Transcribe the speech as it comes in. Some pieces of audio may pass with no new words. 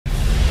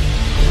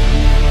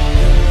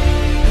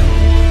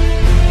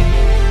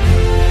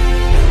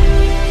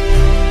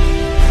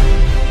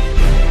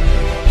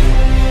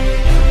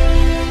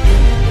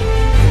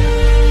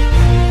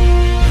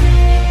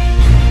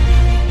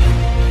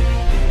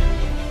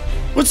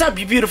What's up,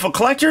 you beautiful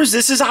collectors?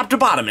 This is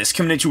Optibotimus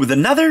coming at you with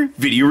another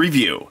video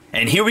review.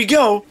 And here we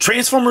go,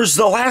 Transformers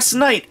The Last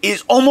Knight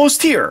is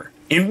almost here,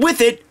 and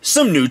with it,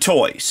 some new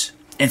toys.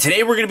 And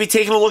today we're going to be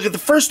taking a look at the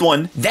first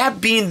one,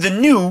 that being the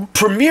new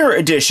Premier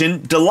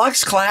Edition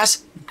Deluxe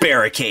Class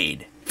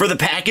Barricade. For the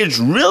package,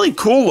 really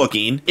cool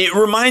looking. It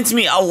reminds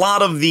me a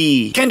lot of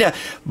the kind of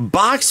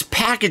box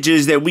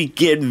packages that we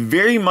get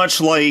very much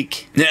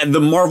like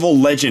the Marvel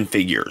Legend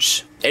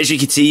figures. As you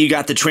can see, you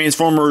got the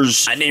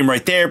Transformers name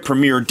right there,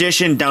 Premier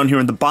Edition. Down here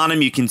in the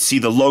bottom, you can see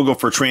the logo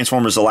for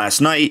Transformers The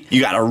Last Knight.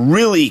 You got a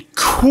really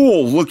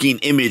cool looking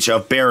image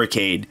of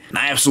Barricade, and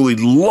I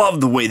absolutely love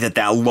the way that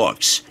that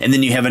looks. And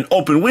then you have an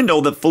open window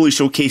that fully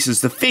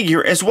showcases the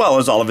figure as well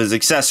as all of his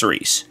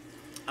accessories.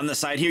 On the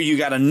side here, you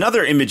got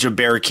another image of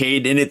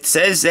Barricade, and it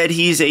says that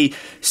he's a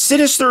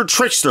sinister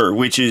trickster,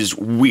 which is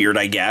weird,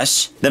 I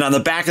guess. Then on the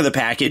back of the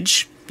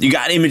package, you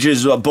got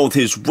images of both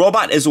his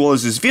robot as well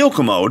as his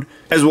vehicle mode,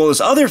 as well as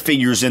other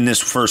figures in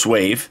this first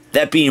wave,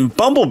 that being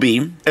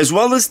Bumblebee, as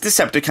well as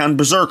Decepticon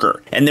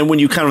Berserker. And then when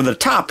you come to the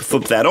top,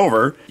 flip that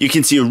over, you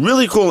can see a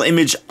really cool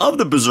image of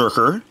the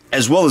Berserker,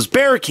 as well as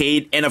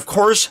Barricade, and of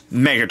course,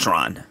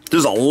 Megatron.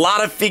 There's a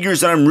lot of figures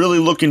that I'm really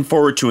looking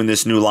forward to in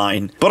this new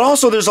line, but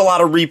also there's a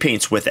lot of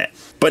repaints with it.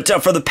 But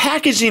for the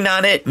packaging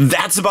on it,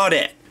 that's about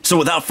it. So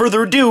without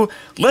further ado,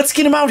 let's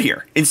get him out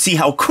here and see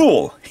how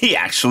cool he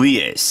actually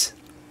is.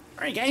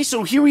 Alright guys,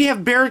 so here we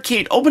have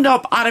Barricade opened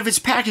up out of its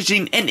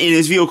packaging and in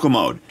his vehicle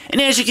mode. And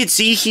as you can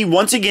see, he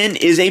once again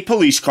is a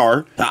police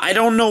car. I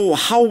don't know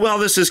how well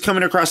this is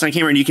coming across on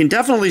camera, and you can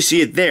definitely see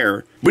it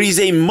there. But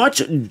he's a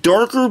much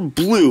darker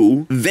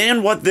blue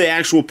than what the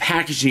actual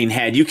packaging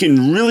had. You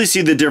can really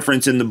see the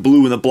difference in the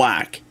blue and the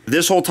black.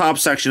 This whole top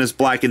section is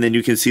black, and then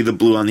you can see the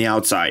blue on the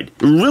outside.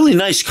 Really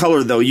nice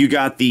color, though. You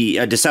got the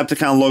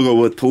Decepticon logo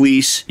with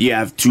police. You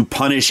have to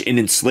punish and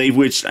enslave,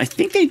 which I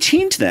think they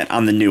changed that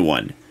on the new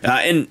one.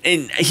 And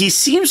he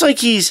seems like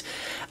he's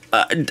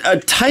a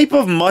type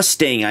of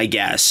Mustang, I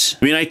guess.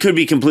 I mean, I could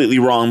be completely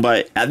wrong,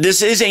 but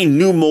this is a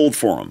new mold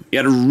for him.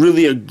 You got a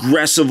really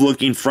aggressive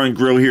looking front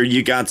grille here.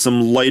 You got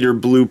some lighter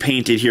blue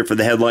painted here for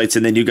the headlights,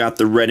 and then you got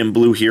the red and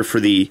blue here for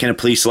the kind of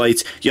police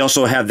lights. You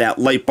also have that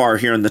light bar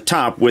here on the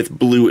top with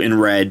blue and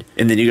red,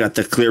 and then you got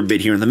the clear bit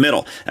here in the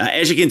middle.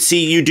 As you can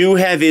see, you do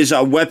have his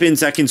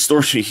weapons that can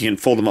store, so you can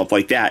fold them up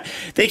like that.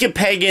 They can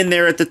peg in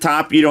there at the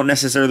top. You don't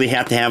necessarily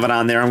have to have it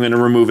on there. I'm going to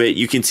remove it.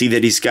 You can see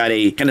that he's got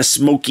a kind of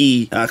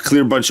smoky,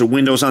 clear bunch of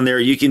windows on there.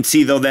 You can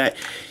see though that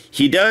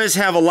he does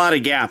have a lot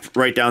of gap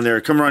right down there.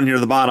 Come around here to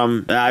the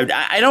bottom.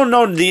 I don't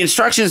know, the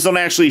instructions don't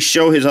actually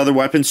show his other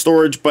weapon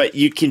storage, but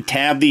you can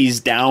tab these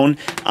down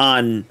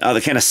on the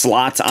kind of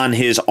slots on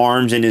his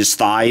arms and his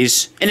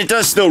thighs. And it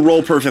does still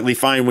roll perfectly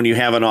fine when you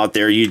have it out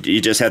there.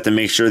 You just have to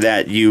make sure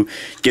that you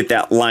get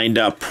that lined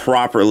up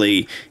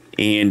properly.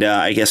 And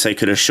I guess I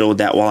could have showed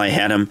that while I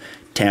had him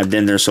tabbed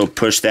in there. So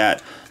push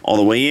that all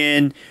the way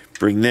in,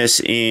 bring this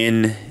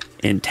in,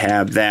 and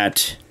tab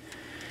that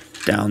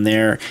down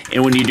there.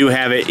 And when you do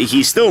have it,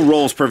 he still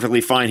rolls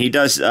perfectly fine. He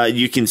does,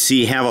 you can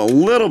see, have a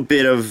little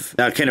bit of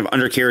kind of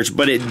undercarriage,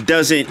 but it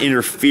doesn't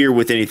interfere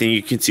with anything.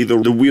 You can see the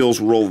wheels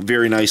roll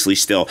very nicely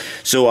still.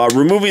 So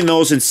removing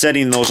those and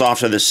setting those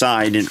off to the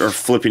side or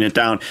flipping it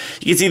down,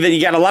 you can see that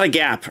you got a lot of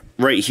gap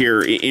right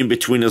here in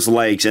between his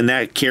legs, and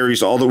that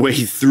carries all the way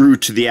through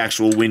to the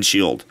actual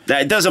windshield.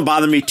 That doesn't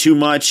bother me too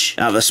much.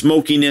 The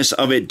smokiness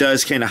of it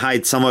does kind of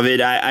hide some of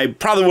it. I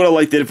probably would have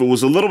liked it if it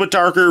was a little bit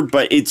darker,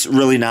 but it's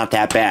really not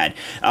that bad.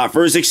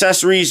 For his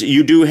accessories,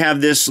 you do have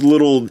this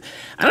little,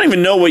 I don't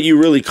even know what you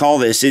really call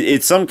this.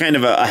 It's some kind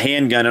of a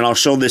handgun, and I'll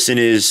show this in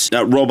his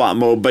robot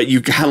mode, but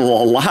you got a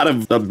lot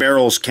of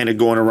barrels kind of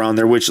going around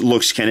there, which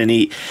looks kind of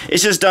neat.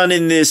 It's just done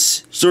in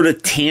this sort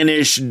of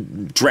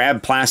tannish,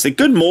 drab plastic.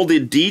 Good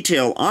molded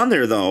detail on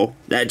there, though.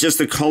 That just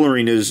the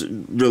coloring is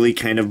really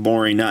kind of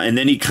boring. And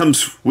then he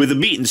comes with a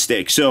beating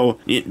stick, so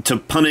to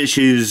punish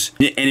his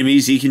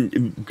enemies, he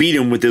can beat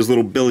them with his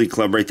little billy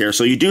club right there.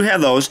 So you do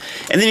have those.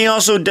 And then he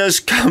also does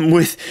come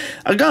with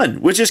a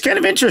gun, which is kind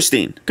of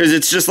interesting, because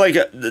it's just like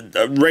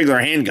a regular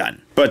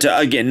handgun. But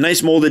again,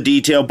 nice molded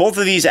detail. Both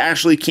of these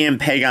actually can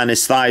peg on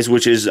his thighs,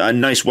 which is a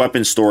nice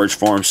weapon storage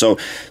for him. So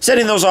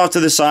setting those off to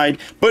the side.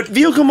 But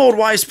vehicle mode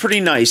wise, pretty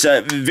nice.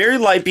 Very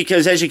light,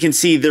 because as you can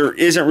see, there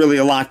isn't really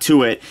a lot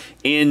to it.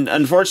 And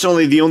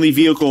unfortunately, the only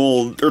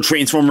vehicle or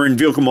transformer in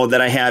vehicle mode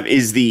that I have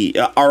is the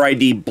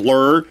RID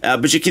Blur.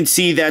 But you can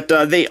see that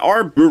they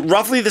are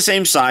roughly the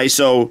same size.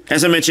 So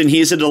as I mentioned, he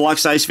is a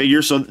deluxe size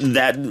figure, so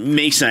that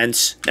makes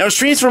sense. Now his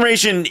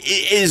transformation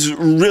is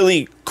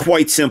really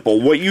quite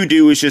simple. What you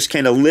do is just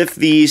kind of lift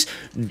these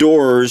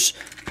doors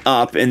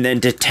up and then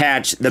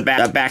detach the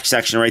back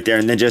section right there,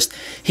 and then just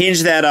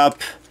hinge that up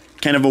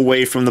kind of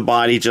away from the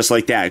body, just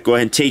like that. Go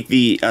ahead and take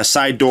the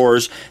side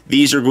doors.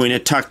 These are going to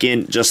tuck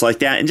in just like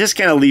that, and just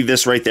kind of leave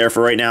this right there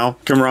for right now.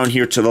 Come around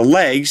here to the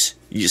legs.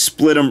 You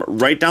split them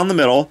right down the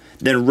middle,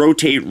 then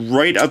rotate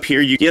right up here.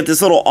 You get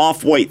this little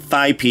off-white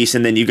thigh piece,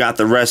 and then you got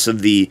the rest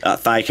of the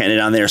thigh kind of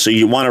down there. So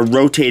you want to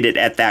rotate it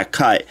at that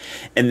cut,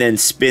 and then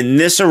spin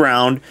this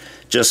around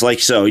just like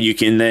so. You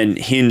can then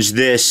hinge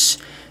this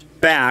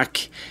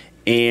back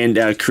and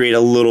create a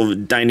little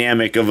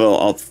dynamic of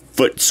a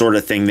foot sort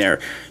of thing there.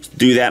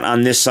 Do that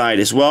on this side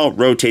as well.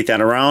 Rotate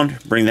that around,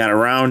 bring that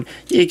around.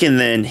 You can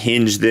then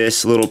hinge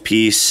this little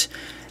piece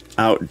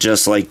out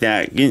just like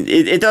that.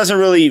 It doesn't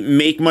really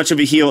make much of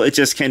a heel. It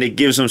just kind of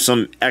gives them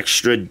some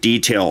extra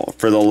detail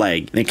for the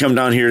leg. Then come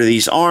down here to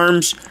these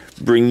arms,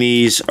 bring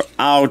these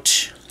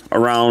out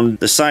around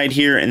the side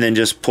here, and then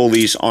just pull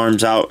these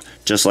arms out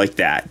just like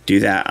that. Do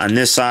that on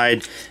this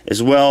side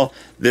as well.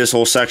 This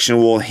whole section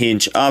will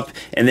hinge up,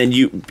 and then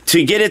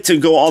to get it to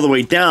go all the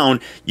way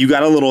down, you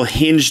got a little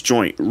hinge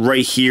joint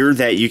right here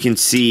that you can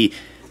see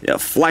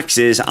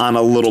flexes on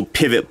a little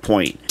pivot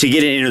point. To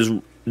get it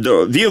in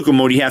the vehicle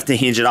mode, you have to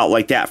hinge it out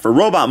like that. For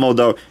robot mode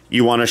though,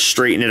 you want to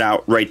straighten it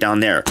out right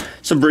down there.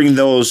 So bring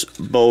those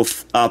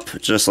both up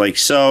just like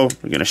so.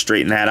 We're going to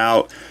straighten that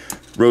out.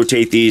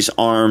 Rotate these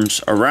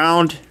arms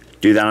around.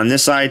 Do that on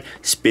this side.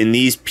 Spin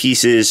these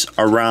pieces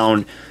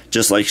around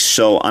just like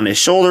so on his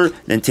shoulder.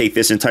 Then take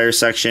this entire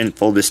section,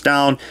 fold this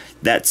down.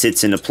 That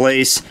sits into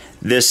place.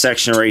 This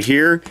section right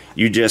here,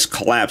 you just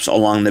collapse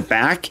along the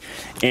back.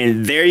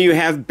 And there you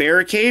have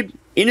Barricade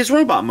in his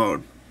robot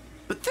mode.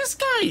 But this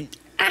guy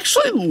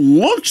actually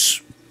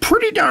looks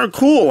pretty darn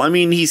cool. I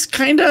mean, he's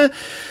kind of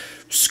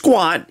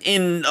squat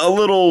and a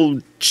little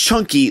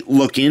chunky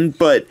looking,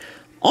 but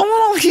all in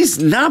all, he's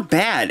not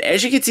bad.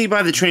 As you can see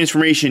by the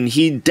transformation,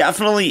 he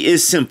definitely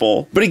is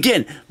simple. But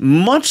again,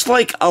 much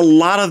like a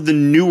lot of the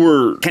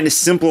newer kind of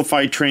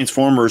simplified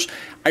Transformers,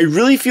 I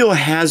really feel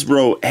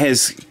Hasbro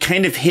has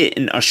kind of hit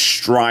in a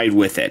stride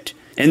with it.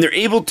 And they're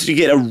able to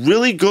get a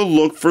really good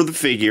look for the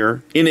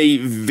figure in a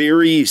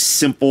very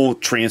simple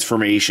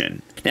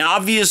transformation. Now,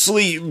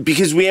 obviously,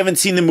 because we haven't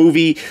seen the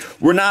movie,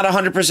 we're not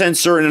 100%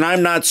 certain, and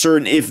I'm not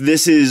certain if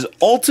this is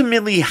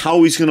ultimately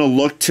how he's going to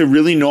look to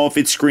really know if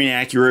it's screen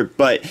accurate,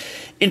 but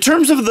in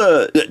terms of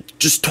the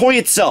just toy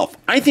itself,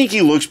 I think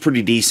he looks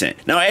pretty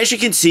decent. Now, as you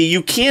can see,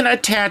 you can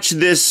attach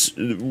this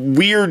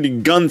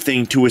weird gun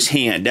thing to his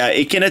hand.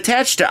 It can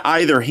attach to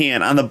either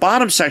hand. On the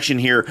bottom section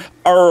here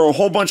are a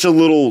whole bunch of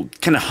little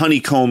kind of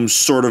honeycomb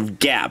sort of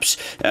gaps.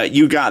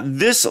 You got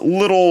this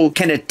little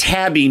kind of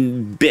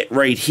tabbing bit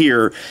right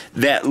here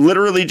that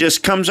literally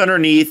just comes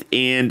underneath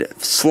and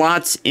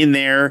slots in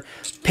there,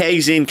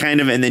 pegs in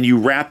kind of, and then you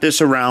wrap this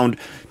around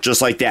just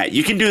like that.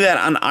 You can do that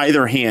on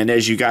either hand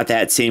as you got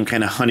that same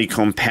kind of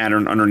honeycomb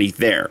pattern underneath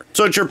there.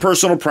 So it's your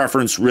personal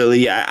preference,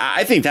 really.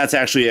 I think that's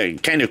actually a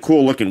kind of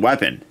cool looking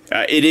weapon.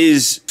 It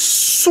is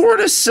sort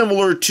of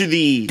similar to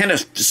the kind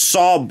of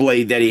saw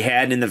blade that he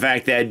had in the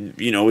fact that,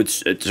 you know,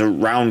 it's a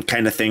round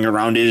kind of thing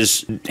around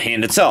his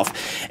hand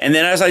itself. And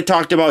then as I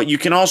talked about, you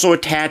can also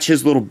attach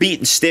his little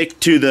beaten stick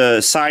to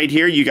the side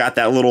here. You got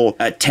that little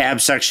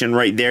tab section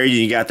right there.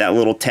 You got that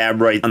little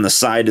tab right on the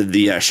side of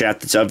the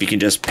shaft itself. You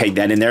can just peg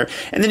that in there.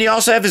 And then you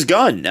also have his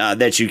gun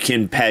that you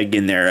can peg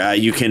in there.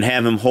 You can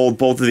have him hold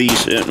both of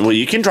these. Well,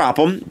 you can drop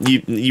them.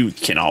 You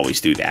can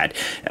always do that.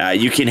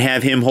 You can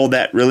have him hold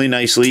that really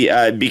nicely.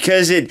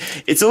 Because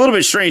it's a little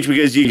bit strange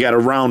because you got a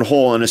round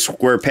hole and a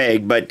square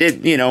peg, but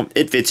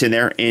it fits in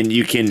there, and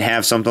you can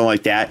have something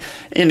like that.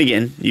 And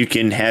again, you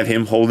can have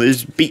him hold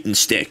his beating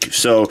stick,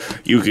 so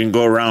you can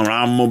go around,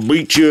 I'm gonna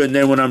beat you, and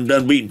then when I'm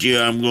done beating you,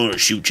 I'm gonna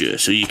shoot you.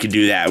 So you can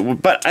do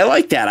that. But I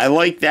like that. I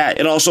like that.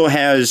 It also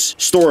has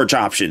storage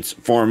options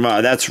for him.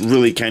 That's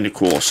really kind of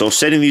cool. So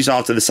setting these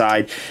off to the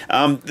side,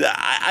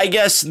 I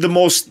guess the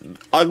most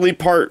ugly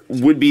part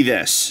would be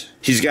this.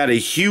 He's got a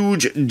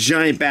huge,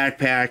 giant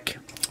backpack,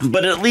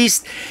 but at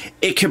least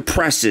it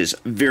compresses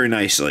very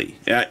nicely.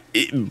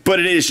 But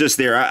it is just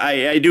there.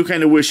 I do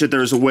kind of wish that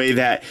there was a way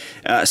that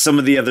some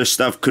of the other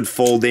stuff could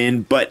fold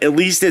in, but at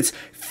least it's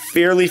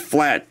fairly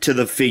flat to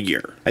the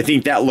figure. I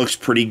think that looks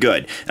pretty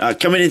good.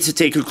 Coming in to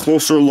take a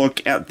closer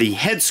look at the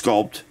head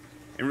sculpt,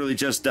 and really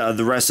just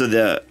the rest of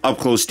the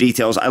up-close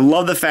details. I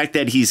love the fact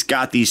that he's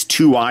got these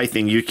two eye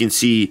thing. You can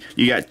see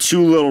you got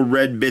two little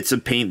red bits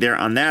of paint there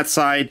on that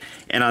side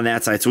and on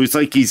that side. So it's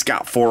like he's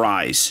got four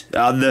eyes.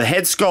 The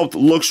head sculpt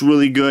looks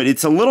really good.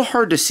 It's a little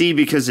hard to see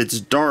because it's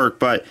dark,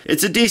 but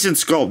it's a decent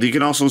sculpt. You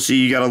can also see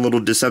you got a little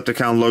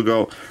Decepticon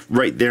logo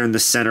right there in the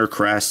center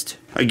crest.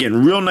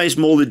 Again, real nice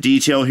molded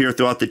detail here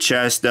throughout the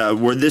chest.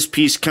 Where this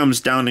piece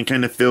comes down and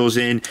kind of fills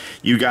in,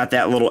 you got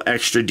that little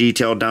extra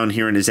detail down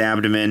here in his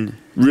abdomen.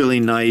 Really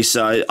nice.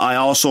 I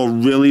also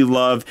really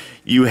love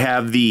you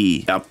have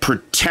the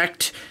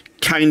protect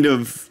kind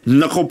of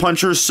knuckle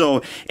puncher.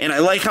 So, and I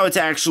like how it's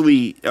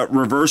actually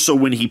reversed. So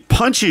when he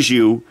punches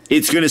you,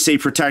 it's going to say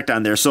protect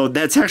on there. So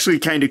that's actually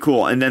kind of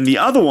cool. And then the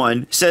other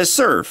one says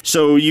serve.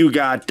 So you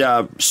got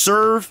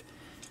serve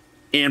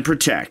and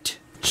protect.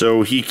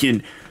 So he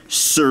can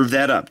serve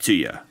that up to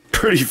you.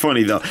 Pretty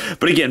funny though.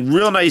 But again,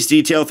 real nice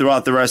detail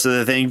throughout the rest of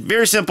the thing.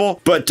 Very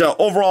simple, but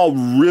overall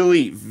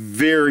really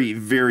very,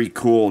 very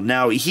cool.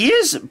 Now, he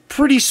is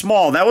pretty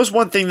small. That was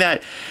one thing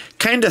that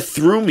kind of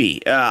threw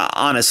me,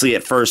 honestly,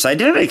 at first. I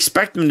didn't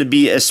expect him to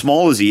be as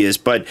small as he is,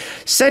 but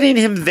setting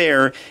him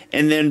there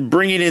and then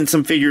bringing in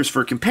some figures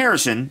for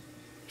comparison,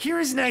 here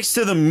is next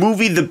to the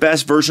movie The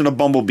Best version of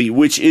Bumblebee,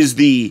 which is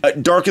the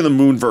Dark of the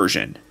Moon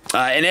version.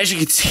 And as you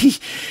can see,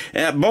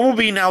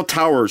 Bumblebee now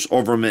towers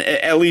over him,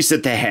 at least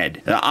at the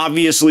head.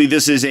 Obviously,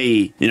 this is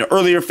a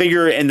earlier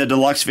figure, and the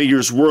deluxe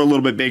figures were a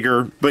little bit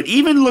bigger. But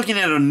even looking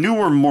at a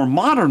newer, more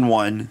modern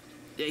one,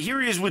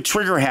 here he is with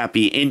Trigger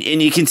Happy, and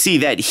you can see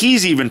that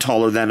he's even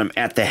taller than him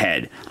at the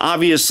head.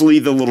 Obviously,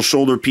 the little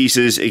shoulder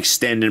pieces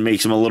extend and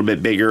makes him a little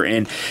bit bigger,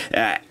 and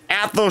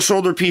at those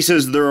shoulder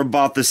pieces, they're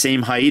about the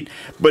same height,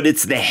 but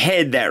it's the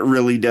head that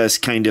really does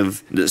kind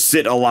of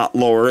sit a lot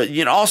lower.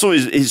 Also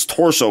his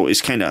torso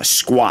is kind of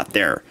squat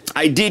there.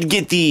 I did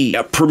get the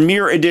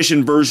Premier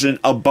Edition version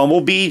of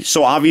Bumblebee,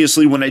 so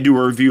obviously when I do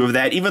a review of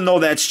that, even though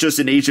that's just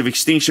an Age of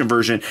Extinction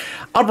version,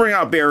 I'll bring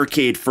out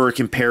Barricade for a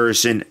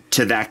comparison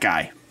to that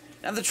guy.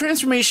 Now the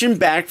transformation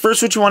back,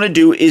 first what you want to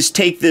do is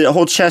take the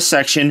whole chest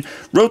section,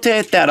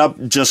 rotate that up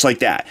just like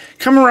that.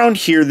 Come around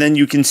here, then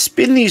you can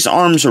spin these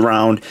arms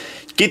around,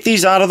 get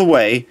these out of the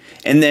way,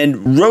 and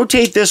then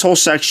rotate this whole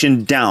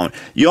section down.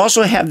 You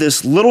also have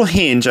this little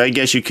hinge, I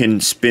guess you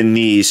can spin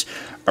these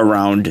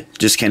around,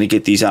 just kind of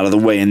get these out of the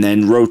way, and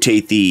then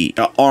rotate the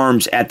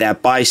arms at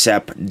that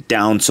bicep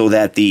down so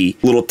that the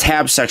little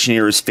tab section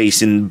here is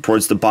facing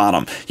towards the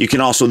bottom. You can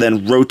also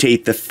then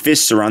rotate the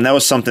fists around. That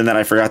was something that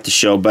I forgot to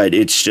show, but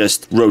it's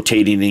just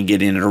rotating and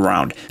getting it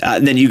around.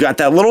 And then you got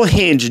that little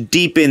hinge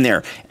deep in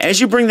there. As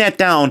you bring that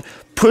down,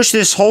 push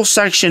this whole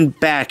section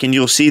back, and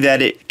you'll see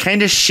that it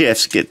kind of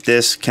shifts. Get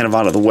this kind of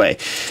out of the way.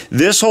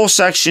 This whole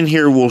section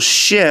here will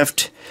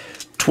shift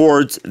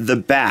towards the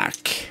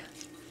back.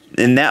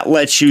 And that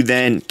lets you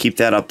then, keep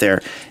that up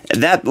there,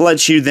 that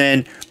lets you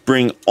then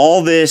bring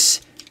all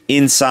this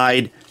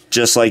inside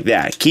just like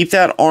that. Keep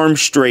that arm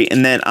straight,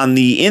 and then on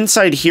the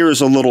inside here is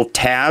a little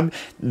tab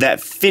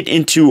that fit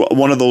into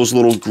one of those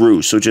little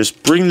grooves. So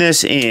just bring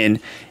this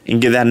in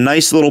and give that a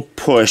nice little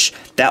push.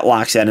 That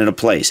locks that into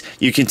place.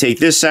 You can take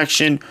this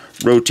section,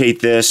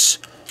 rotate this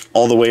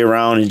all the way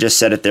around, and just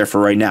set it there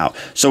for right now.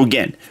 So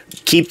again,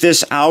 keep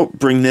this out,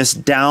 bring this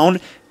down,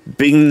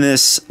 bring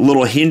this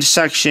little hinge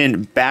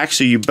section back,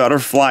 so you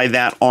butterfly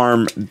that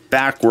arm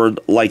backward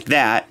like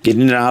that,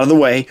 getting it out of the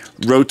way,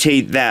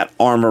 rotate that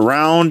arm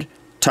around,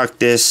 tuck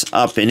this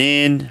up and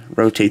in,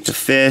 rotate the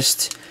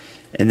fist,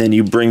 and then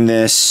you bring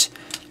this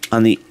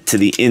on to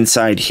the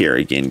inside here.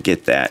 Again,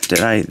 get that,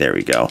 there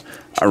we go,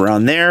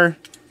 around there,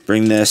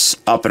 bring this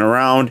up and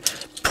around,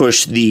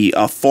 push the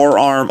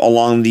forearm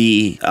along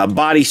the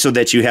body so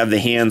that you have the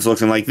hands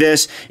looking like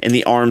this, and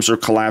the arms are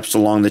collapsed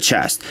along the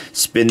chest.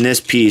 Spin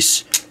this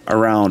piece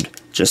around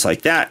just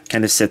like that,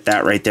 kind of set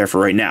that right there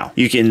for right now.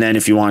 You can then,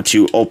 if you want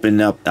to, open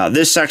up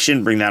this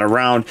section, bring that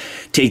around,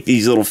 take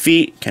these little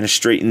feet, kind of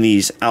straighten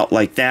these out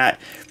like that,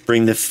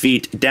 bring the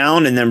feet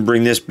down, and then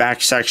bring this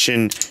back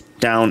section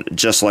down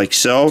just like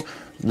so.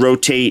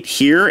 Rotate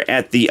here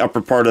at the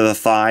upper part of the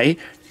thigh,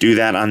 do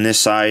that on this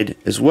side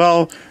as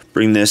well.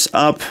 Bring this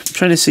up. I'm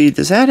trying to see,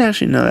 does that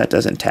actually, no, that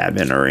doesn't tab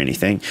in or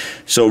anything.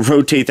 So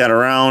rotate that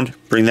around,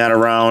 bring that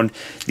around.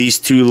 These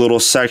two little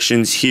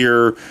sections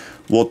here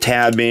will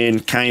tab in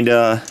kind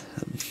of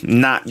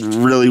not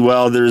really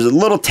well. There's a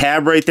little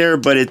tab right there,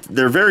 but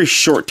they're very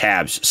short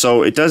tabs,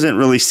 so it doesn't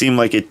really seem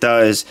like it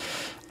does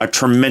a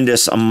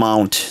tremendous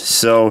amount.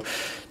 So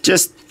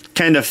just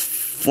kind of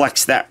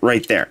flex that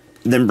right there.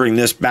 Then bring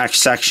this back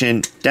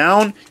section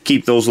down,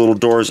 keep those little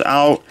doors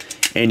out,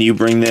 and you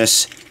bring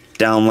this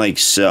down like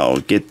so.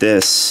 Get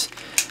this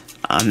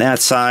on that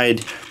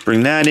side,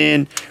 bring that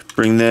in,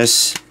 bring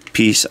this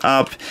piece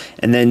up,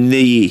 and then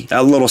the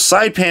little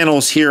side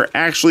panels here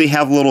actually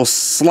have little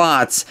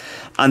slots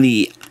on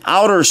the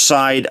outer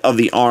side of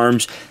the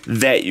arms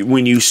that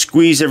when you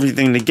squeeze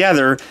everything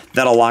together,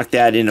 that'll lock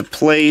that into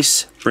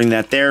place. Bring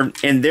that there,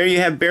 and there you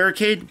have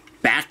Barricade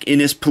back in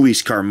his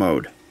police car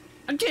mode.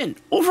 Again,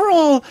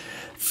 overall,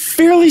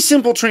 fairly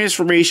simple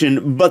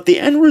transformation, but the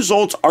end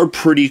results are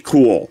pretty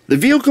cool. The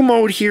vehicle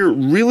mode here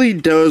really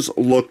does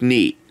look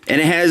neat. And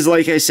it has,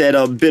 like I said,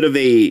 a bit of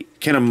a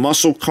kind of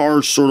muscle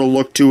car sort of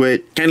look to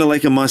it. Kind of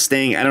like a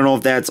Mustang. I don't know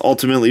if that's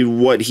ultimately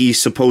what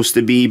he's supposed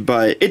to be,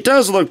 but it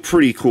does look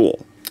pretty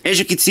cool. As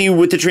you can see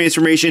with the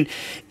transformation,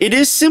 it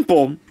is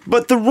simple,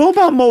 but the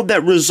robot mode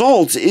that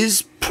results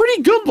is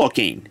pretty good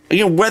looking.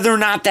 Again, whether or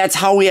not that's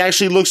how he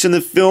actually looks in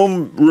the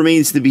film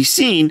remains to be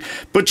seen,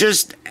 but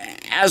just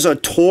as a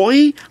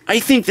toy, I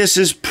think this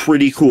is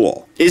pretty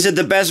cool. Is it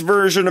the best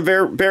version of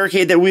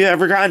Barricade that we've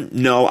ever gotten?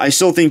 No, I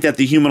still think that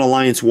the Human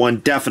Alliance one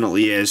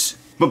definitely is.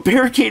 But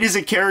Barricade is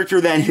a character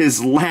that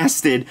has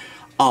lasted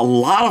a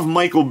lot of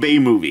Michael Bay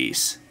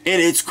movies,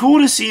 and it's cool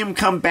to see him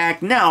come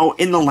back now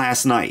in The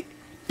Last Knight.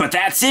 But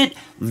that's it.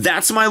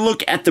 That's my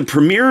look at the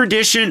premiere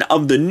edition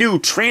of the new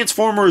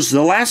Transformers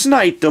The Last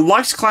Knight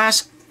Deluxe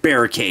Class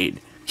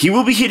Barricade. He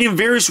will be hitting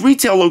various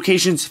retail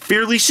locations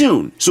fairly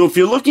soon, so if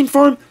you're looking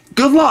for him,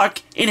 good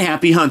luck and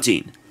happy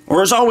hunting.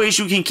 Or as always,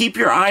 you can keep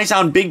your eyes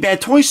on Big Bad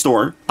Toy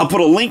Store. I'll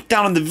put a link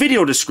down in the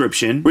video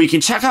description where you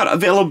can check out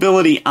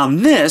availability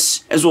on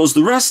this, as well as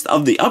the rest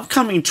of the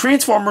upcoming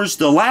Transformers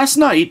The Last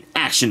Knight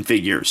action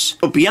figures.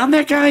 But beyond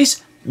that,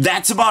 guys,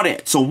 that's about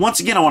it. So once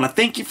again, I want to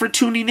thank you for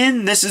tuning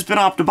in. This has been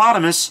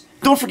Optibotimus.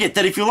 Don't forget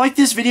that if you like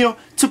this video,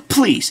 to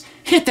please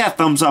hit that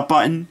thumbs up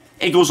button.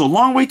 It goes a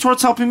long way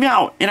towards helping me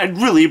out, and I'd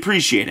really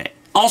appreciate it.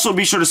 Also,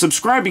 be sure to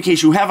subscribe in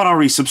case you haven't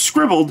already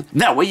subscribed.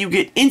 That way you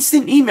get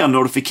instant email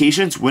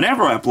notifications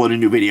whenever I upload a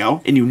new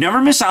video, and you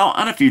never miss out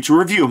on a future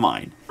review of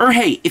mine. Or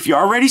hey, if you're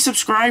already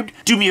subscribed,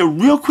 do me a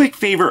real quick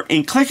favor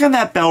and click on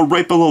that bell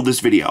right below this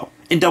video.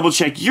 And double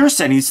check your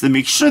settings to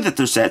make sure that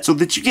they're set so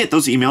that you get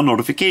those email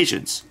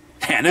notifications.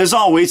 And as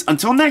always,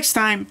 until next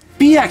time,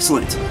 be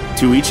excellent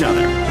to each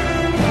other.